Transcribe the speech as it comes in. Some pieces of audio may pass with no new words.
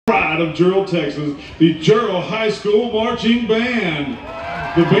out of Jarrell, Texas, the Jarrell High School Marching Band.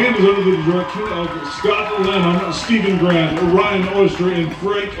 The band is under the direction of Scott Lennon, Stephen Grant, Ryan Oyster, and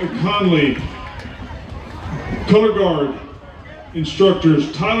Frank Conley. Color guard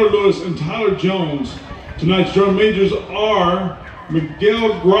instructors Tyler Lewis and Tyler Jones. Tonight's drum majors are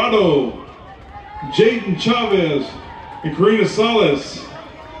Miguel Grotto, Jaden Chavez, and Karina Salas.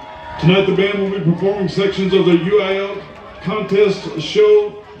 Tonight the band will be performing sections of the UIL contest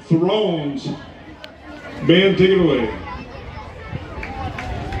show Thrones. Band, take it away.